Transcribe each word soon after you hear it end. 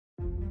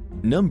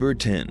Number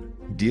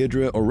 10.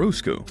 Deirdre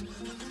Orozco.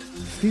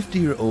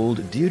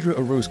 50-year-old Deirdre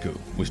Orozco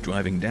was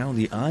driving down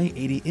the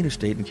I-80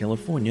 interstate in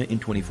California in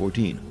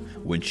 2014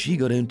 when she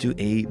got into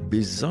a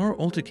bizarre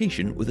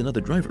altercation with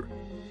another driver.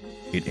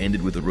 It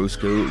ended with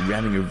Orozco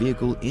ramming her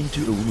vehicle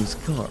into a woman's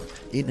car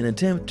in an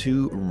attempt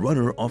to run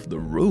her off the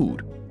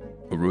road.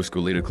 Orozco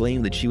later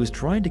claimed that she was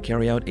trying to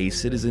carry out a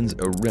citizen's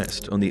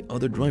arrest on the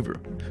other driver,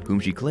 whom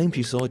she claimed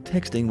she saw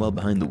texting while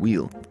behind the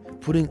wheel,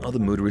 putting other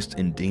motorists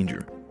in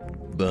danger.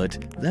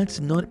 But that's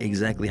not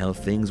exactly how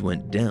things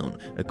went down,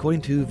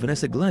 according to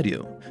Vanessa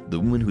Gladio, the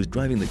woman who was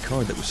driving the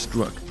car that was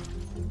struck.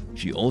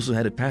 She also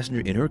had a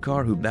passenger in her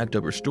car who backed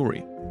up her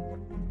story.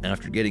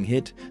 After getting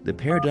hit, the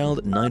pair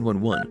dialed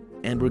 911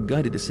 and were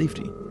guided to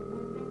safety.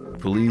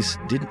 Police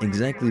didn't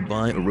exactly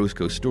buy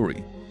Orozco's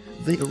story.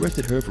 They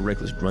arrested her for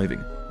reckless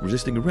driving,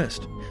 resisting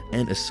arrest,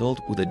 and assault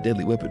with a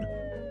deadly weapon.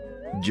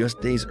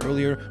 Just days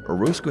earlier,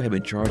 Orozco had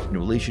been charged in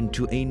relation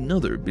to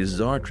another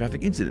bizarre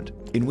traffic incident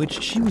in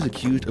which she was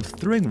accused of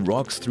throwing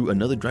rocks through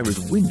another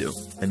driver's window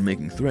and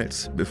making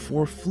threats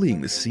before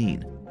fleeing the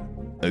scene.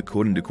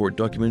 According to court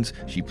documents,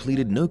 she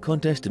pleaded no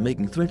contest to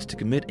making threats to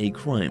commit a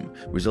crime,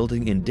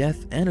 resulting in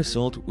death and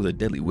assault with a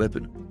deadly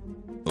weapon.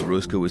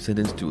 Orozco was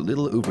sentenced to a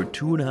little over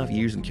 2.5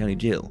 years in county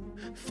jail,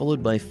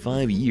 followed by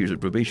 5 years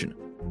of probation.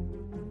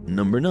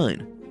 Number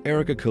 9.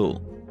 Erica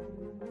Cole.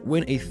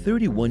 When a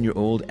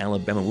 31-year-old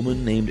Alabama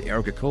woman named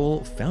Erica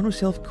Cole found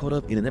herself caught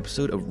up in an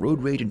episode of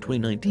road rage in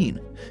 2019,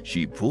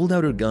 she pulled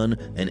out her gun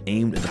and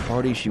aimed at the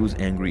party she was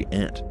angry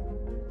at.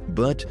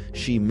 But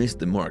she missed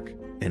the mark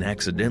and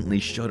accidentally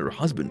shot her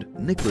husband,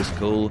 Nicholas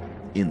Cole,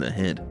 in the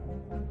head.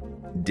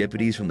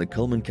 Deputies from the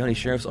Cullman County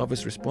Sheriff's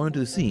Office responded to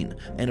the scene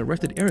and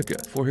arrested Erica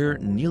for her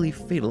nearly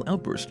fatal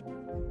outburst.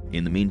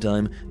 In the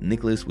meantime,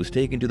 Nicholas was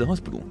taken to the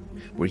hospital,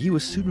 where he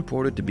was soon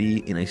reported to be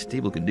in a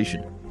stable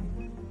condition.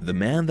 The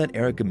man that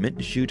Erica meant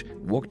to shoot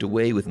walked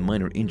away with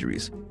minor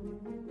injuries.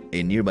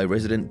 A nearby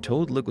resident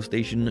told local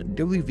station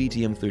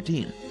WVTM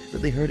 13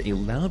 that they heard a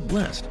loud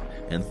blast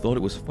and thought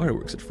it was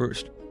fireworks at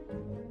first.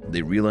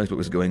 They realized what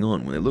was going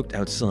on when they looked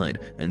outside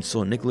and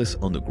saw Nicholas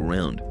on the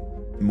ground.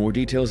 More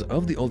details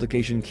of the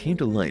altercation came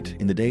to light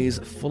in the days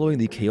following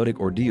the chaotic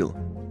ordeal.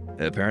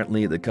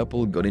 Apparently, the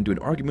couple got into an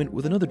argument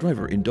with another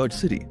driver in Dodge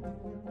City.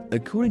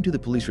 According to the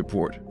police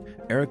report,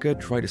 Erica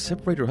tried to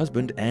separate her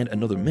husband and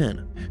another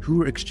man, who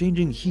were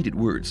exchanging heated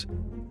words.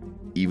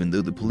 Even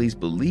though the police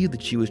believed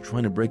that she was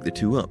trying to break the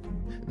two up,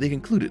 they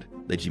concluded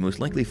that she most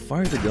likely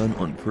fired the gun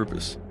on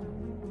purpose.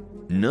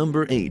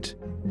 Number 8.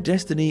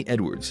 Destiny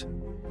Edwards.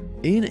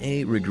 In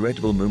a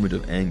regrettable moment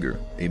of anger,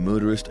 a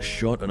motorist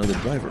shot another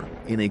driver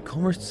in a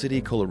Commerce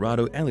City,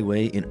 Colorado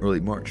alleyway in early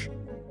March.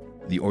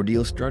 The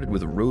ordeal started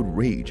with road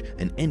rage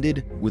and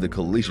ended with a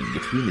collision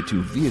between the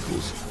two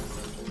vehicles.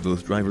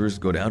 Both drivers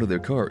got out of their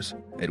cars,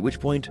 at which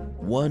point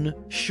one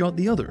shot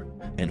the other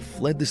and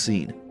fled the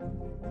scene.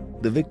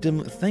 The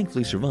victim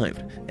thankfully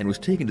survived and was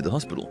taken to the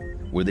hospital,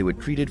 where they were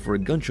treated for a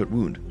gunshot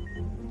wound.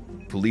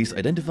 Police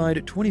identified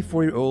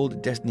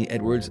 24-year-old Destiny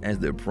Edwards as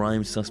their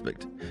prime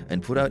suspect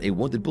and put out a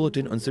wanted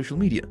bulletin on social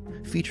media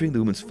featuring the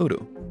woman's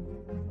photo.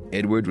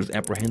 Edwards was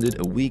apprehended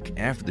a week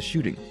after the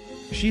shooting.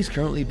 She's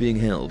currently being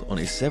held on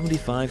a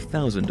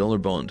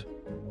 $75,000 bond.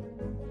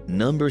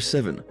 Number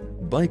 7.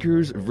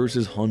 Bikers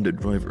versus Honda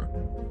driver.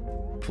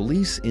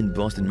 Police in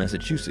Boston,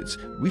 Massachusetts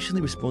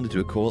recently responded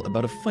to a call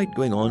about a fight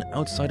going on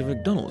outside of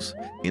McDonald's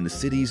in the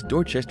city's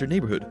Dorchester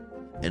neighborhood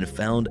and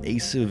found a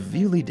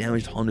severely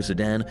damaged Honda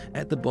sedan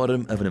at the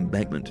bottom of an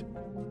embankment.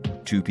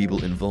 2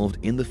 people involved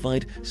in the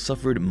fight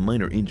suffered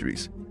minor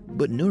injuries,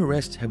 but no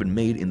arrests have been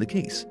made in the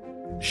case.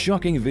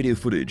 Shocking video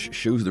footage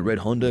shows the red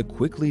Honda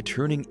quickly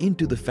turning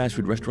into the fast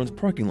food restaurant's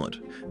parking lot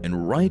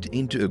and right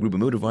into a group of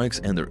motorbikes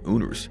and their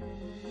owners.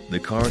 The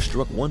car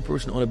struck one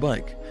person on a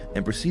bike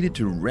and proceeded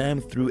to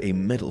ram through a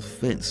metal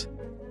fence.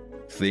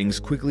 Things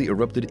quickly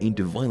erupted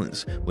into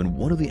violence when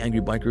one of the angry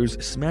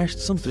bikers smashed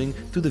something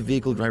through the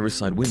vehicle driver's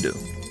side window.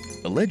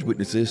 Alleged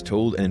witnesses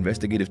told an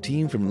investigative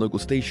team from local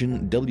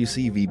station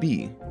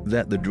WCVB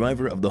that the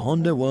driver of the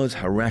Honda was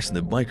harassing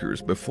the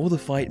bikers before the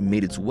fight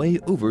made its way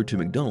over to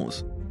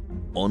McDonald's.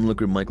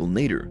 Onlooker Michael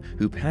Nader,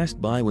 who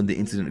passed by when the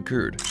incident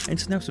occurred and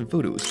snapped some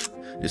photos,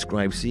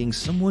 described seeing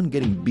someone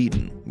getting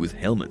beaten with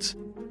helmets.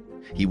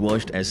 He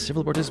watched as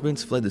several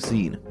participants fled the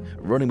scene,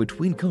 running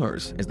between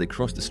cars as they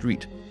crossed the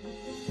street.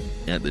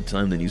 At the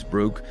time the news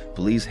broke,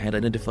 police had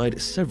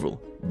identified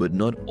several, but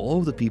not all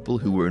of the people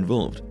who were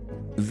involved.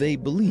 They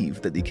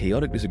believed that the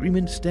chaotic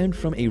disagreement stemmed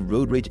from a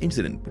road rage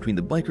incident between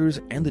the bikers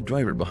and the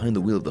driver behind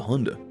the wheel of the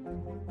Honda.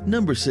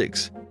 Number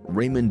 6.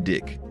 Raymond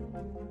Dick.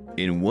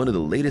 In one of the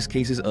latest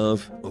cases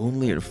of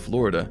only in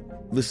Florida,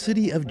 the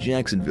city of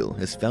Jacksonville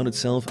has found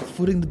itself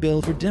footing the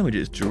bill for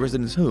damages to a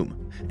resident's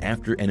home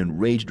after an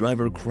enraged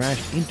driver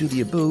crashed into the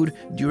abode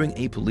during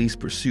a police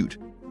pursuit.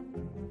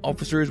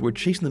 Officers were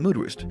chasing the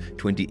motorist,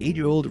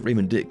 28-year-old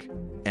Raymond Dick,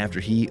 after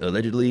he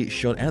allegedly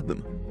shot at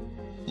them.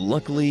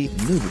 Luckily,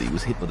 nobody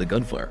was hit by the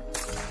gunfire.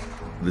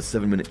 The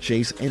 7-minute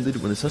chase ended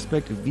when the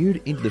suspect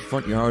veered into the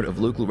front yard of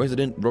local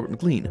resident Robert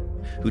McLean,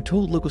 who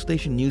told local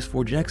station News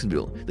 4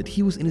 Jacksonville that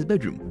he was in his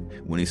bedroom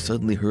when he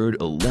suddenly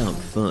heard a loud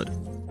thud.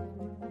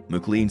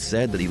 McLean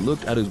said that he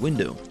looked out his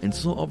window and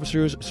saw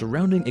officers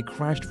surrounding a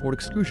crashed Ford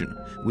Excursion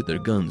with their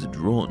guns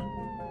drawn.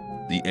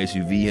 The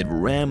SUV had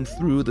rammed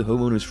through the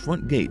homeowner's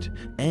front gate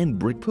and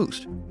brick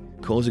post,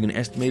 causing an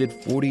estimated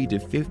 $40,000 to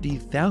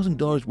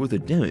 $50,000 worth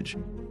of damage.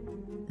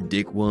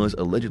 Dick was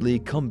allegedly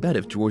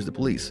combative towards the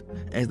police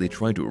as they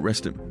tried to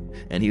arrest him,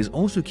 and he is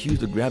also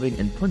accused of grabbing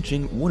and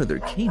punching one of their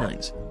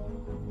canines.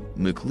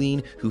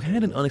 McLean, who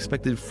had an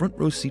unexpected front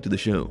row seat to the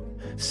show,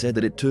 said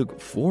that it took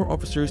 4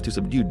 officers to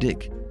subdue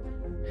Dick.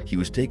 He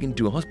was taken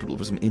to a hospital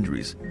for some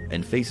injuries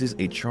and faces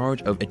a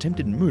charge of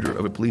attempted murder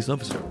of a police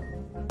officer.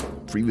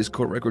 Previous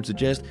court records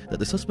suggest that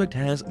the suspect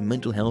has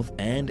mental health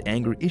and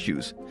anger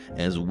issues,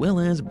 as well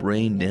as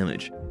brain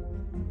damage.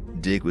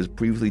 Dick was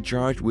previously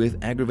charged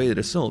with aggravated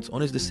assault on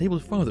his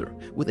disabled father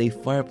with a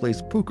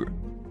fireplace poker.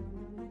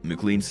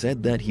 McLean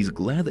said that he's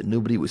glad that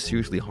nobody was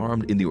seriously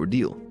harmed in the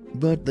ordeal,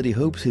 but that he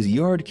hopes his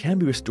yard can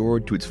be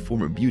restored to its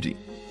former beauty.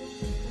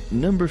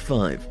 Number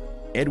 5.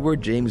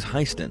 Edward James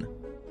Heiston.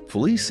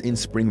 Police in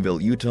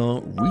Springville,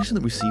 Utah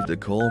recently received a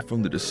call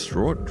from the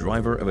distraught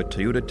driver of a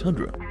Toyota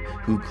Tundra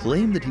who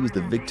claimed that he was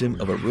the victim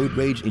of a road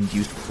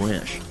rage-induced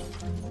crash.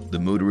 The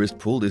motorist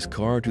pulled his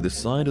car to the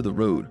side of the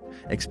road,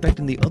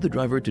 expecting the other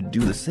driver to do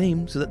the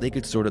same so that they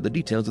could sort out the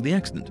details of the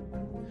accident.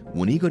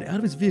 When he got out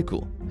of his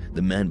vehicle,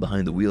 the man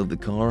behind the wheel of the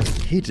car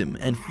hit him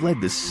and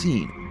fled the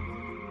scene.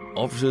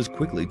 Officers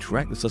quickly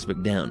tracked the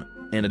suspect down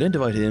and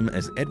identified him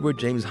as Edward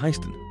James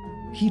Heiston.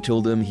 He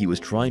told them he was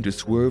trying to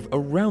swerve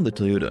around the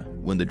Toyota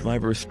when the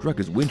driver struck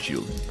his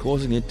windshield,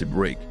 causing it to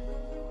break.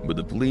 But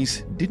the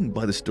police didn't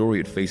buy the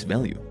story at face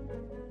value.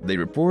 They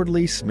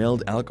reportedly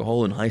smelled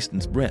alcohol in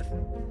Heiston's breath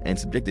and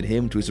subjected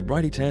him to a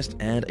sobriety test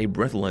and a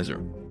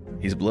breathalyzer.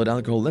 His blood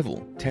alcohol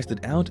level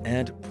tested out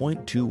at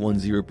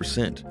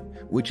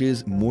 0.210%, which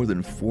is more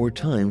than 4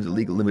 times the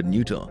legal limit in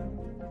Utah.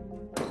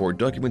 Court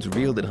documents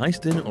revealed that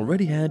Heiston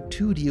already had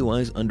 2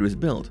 DUIs under his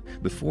belt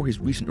before his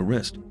recent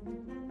arrest.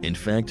 In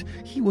fact,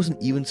 he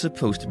wasn't even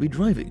supposed to be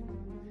driving.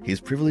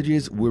 His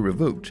privileges were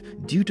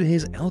revoked due to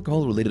his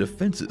alcohol-related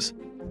offenses,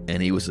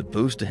 and he was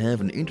supposed to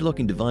have an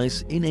interlocking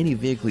device in any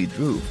vehicle he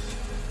drove.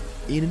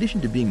 In addition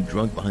to being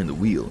drunk behind the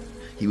wheel,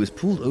 he was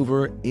pulled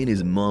over in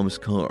his mom's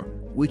car,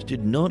 which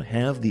did not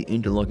have the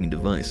interlocking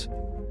device.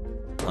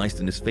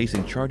 Heiston is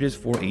facing charges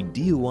for a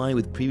DUI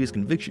with previous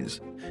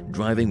convictions,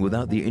 driving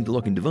without the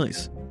interlocking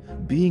device,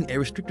 being a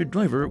restricted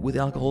driver with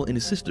alcohol in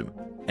his system,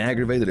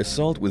 aggravated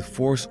assault with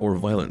force or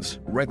violence,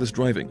 reckless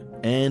driving,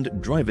 and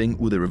driving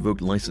with a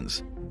revoked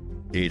license.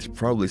 It's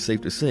probably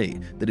safe to say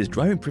that his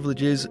driving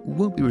privileges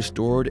won't be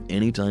restored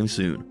anytime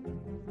soon.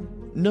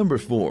 Number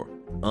 4.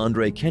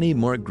 Andre Kenny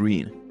Mark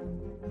Green.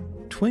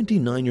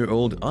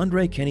 29-year-old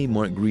Andre Kenny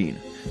Mark Green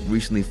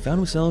recently found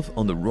himself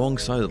on the wrong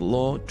side of the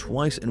law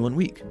twice in 1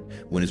 week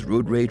when his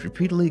road rage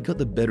repeatedly got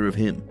the better of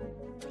him.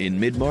 In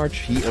mid-March,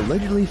 he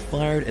allegedly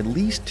fired at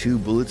least 2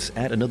 bullets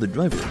at another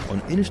driver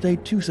on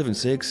Interstate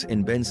 276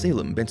 in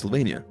Bensalem,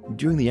 Pennsylvania,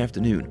 during the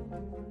afternoon.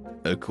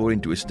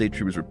 According to a state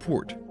trooper's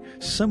report,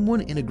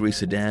 someone in a gray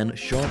sedan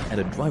shot at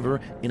a driver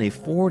in a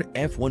Ford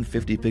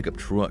F-150 pickup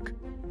truck.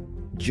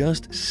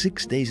 Just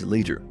 6 days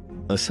later,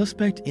 a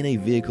suspect in a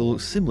vehicle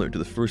similar to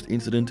the first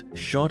incident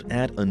shot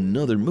at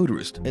another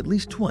motorist at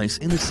least twice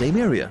in the same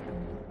area.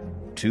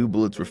 2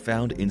 bullets were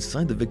found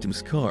inside the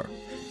victim's car,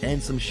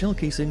 and some shell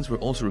casings were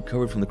also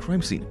recovered from the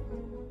crime scene.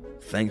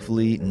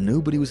 Thankfully,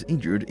 nobody was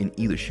injured in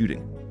either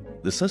shooting.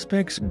 The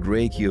suspect's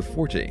gray Kia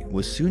Forte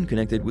was soon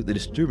connected with the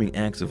disturbing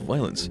acts of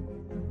violence.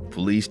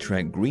 Police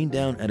tracked Green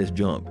down at his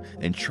job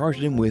and charged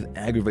him with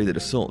aggravated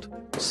assault,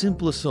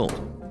 simple assault,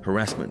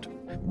 harassment,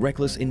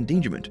 reckless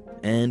endangerment,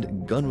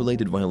 and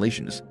gun-related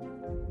violations.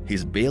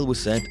 His bail was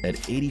set at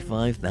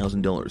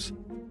 $85,000.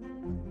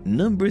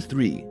 Number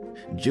 3.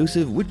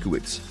 Joseph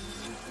Witkowitz.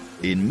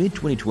 In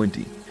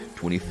mid-2020,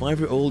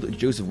 25-year-old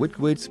Joseph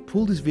Witkowitz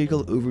pulled his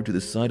vehicle over to the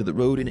side of the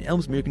road in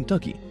Ellesmere,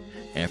 Kentucky,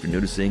 after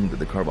noticing that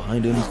the car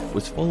behind him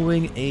was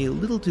following a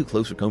little too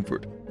close for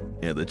comfort.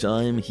 At the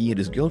time, he had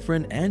his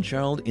girlfriend and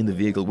child in the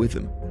vehicle with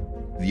him.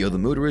 The other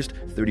motorist,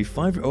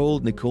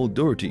 35-year-old Nicole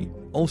Doherty,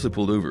 also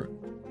pulled over.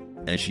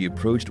 As she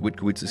approached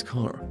Witkowitz's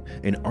car,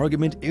 an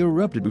argument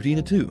erupted between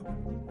the two.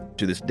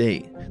 To this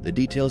day, the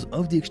details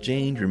of the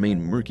exchange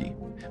remain murky,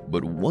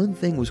 but one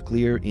thing was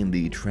clear in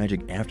the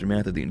tragic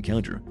aftermath of the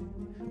encounter.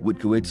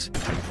 Witkowitz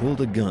had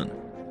pulled a gun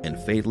and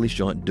fatally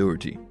shot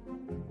Doherty.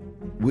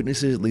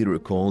 Witnesses later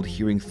recalled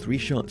hearing 3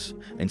 shots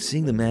and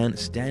seeing the man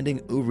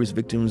standing over his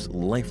victim's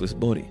lifeless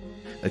body,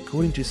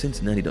 according to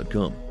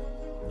Cincinnati.com.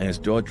 As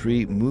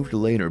Daughtry moved to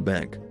lay in her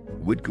back,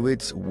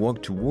 Witkowitz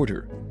walked toward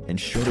her and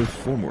shot her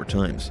 4 more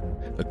times,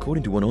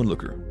 according to one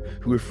onlooker,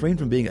 who refrained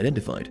from being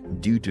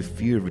identified due to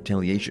fear of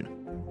retaliation.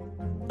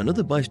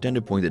 Another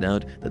bystander pointed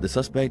out that the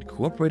suspect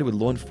cooperated with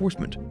law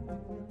enforcement.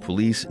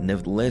 Police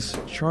nevertheless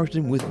charged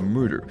him with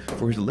murder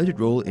for his alleged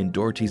role in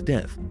Doherty's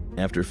death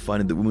after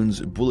finding the woman's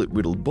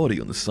bullet-riddled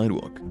body on the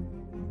sidewalk.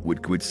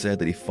 Whitkowitz said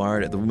that he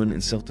fired at the woman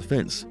in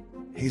self-defense.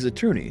 His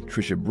attorney,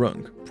 Tricia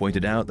Brunk,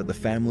 pointed out that the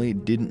family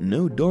didn't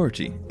know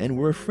Doherty and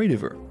were afraid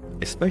of her,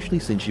 especially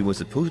since she was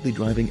supposedly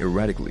driving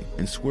erratically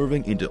and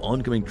swerving into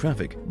oncoming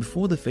traffic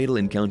before the fatal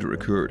encounter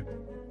occurred.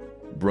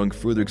 Brunk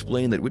further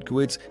explained that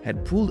Whitkowitz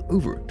had pulled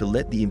over to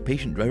let the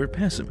impatient driver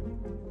pass him.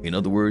 In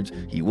other words,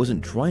 he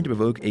wasn't trying to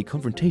provoke a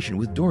confrontation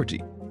with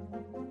Doherty.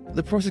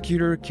 The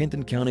prosecutor,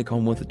 Kenton County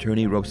Commonwealth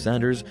Attorney Rob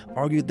Sanders,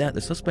 argued that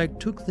the suspect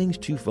took things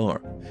too far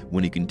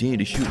when he continued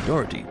to shoot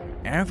Doherty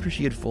after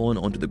she had fallen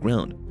onto the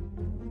ground.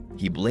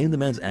 He blamed the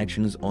man's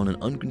actions on an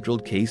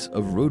uncontrolled case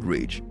of road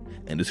rage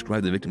and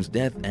described the victim's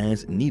death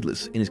as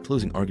needless in his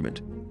closing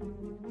argument.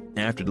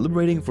 After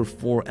deliberating for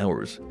 4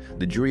 hours,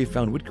 the jury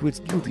found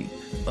Whitkowitz guilty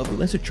of the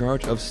lesser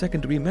charge of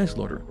second-degree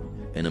manslaughter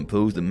and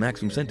imposed a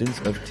maximum sentence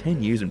of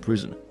 10 years in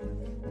prison.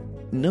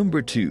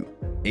 Number 2.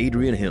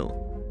 Adrian Hill.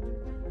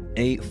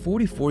 A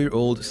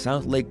 44-year-old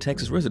South Lake,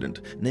 Texas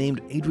resident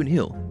named Adrian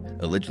Hill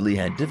allegedly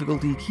had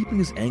difficulty keeping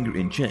his anger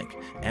in check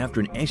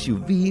after an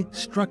SUV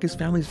struck his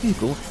family's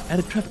vehicle at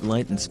a traffic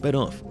light and sped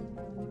off.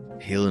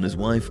 Hill and his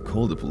wife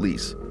called the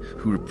police,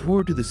 who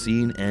reported to the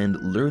scene and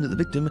learned that the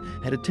victim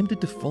had attempted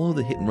to follow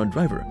the hit-and-run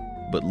driver,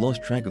 but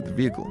lost track of the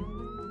vehicle.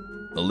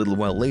 A little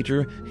while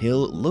later,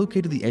 Hill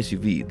located the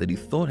SUV that he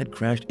thought had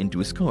crashed into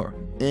his car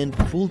and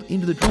pulled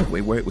into the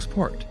driveway where it was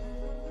parked.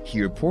 He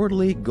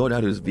reportedly got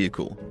out of his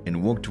vehicle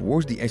and walked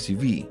towards the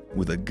SUV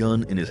with a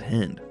gun in his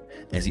hand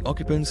as the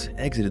occupants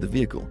exited the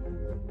vehicle.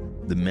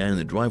 The man in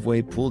the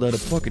driveway pulled out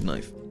a pocket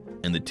knife,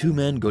 and the two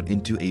men got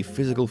into a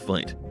physical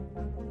fight.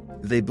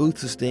 They both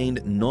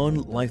sustained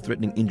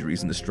non-life-threatening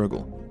injuries in the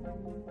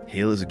struggle.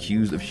 Hill is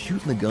accused of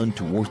shooting the gun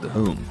towards the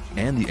home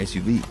and the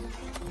SUV.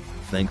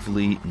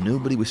 Thankfully,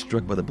 nobody was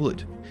struck by the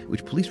bullet,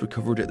 which police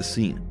recovered at the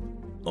scene.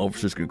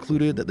 Officers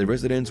concluded that the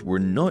residents were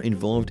not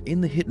involved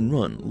in the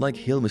hit-and-run like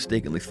Hill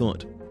mistakenly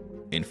thought.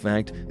 In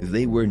fact,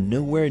 they were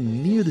nowhere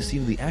near the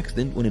scene of the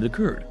accident when it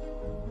occurred.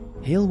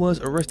 Hill was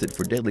arrested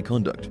for deadly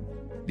conduct.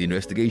 The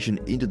investigation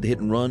into the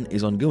hit-and-run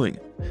is ongoing,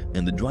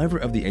 and the driver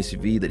of the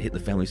SUV that hit the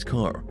family's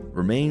car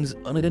remains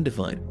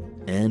unidentified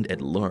and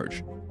at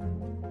large.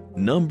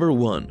 Number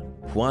 1.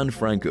 Juan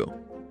Franco.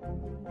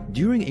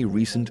 During a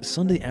recent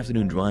Sunday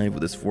afternoon drive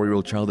with his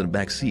 4-year-old child in the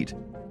back seat,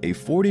 a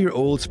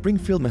 40-year-old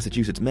Springfield,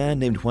 Massachusetts man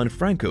named Juan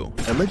Franco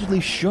allegedly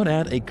shot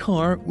at a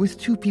car with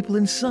 2 people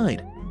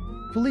inside.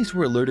 Police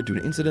were alerted to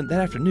an incident that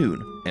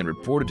afternoon and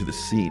reported to the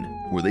scene,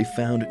 where they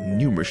found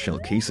numerous shell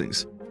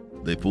casings.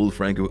 They pulled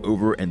Franco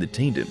over and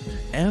detained him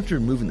after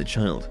removing the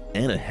child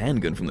and a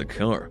handgun from the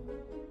car.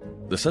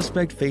 The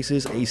suspect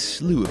faces a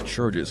slew of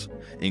charges,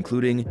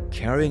 including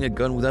carrying a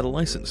gun without a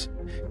license,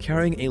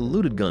 carrying a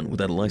loaded gun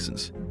without a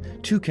license,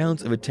 2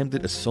 counts of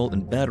attempted assault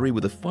and battery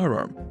with a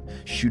firearm,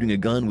 shooting a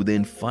gun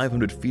within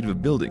 500 feet of a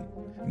building,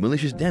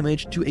 malicious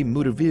damage to a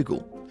motor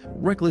vehicle,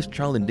 reckless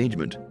child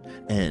endangerment,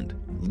 and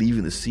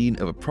leaving the scene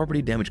of a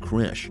property damage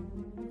crash.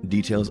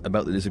 Details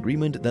about the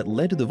disagreement that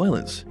led to the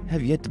violence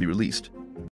have yet to be released.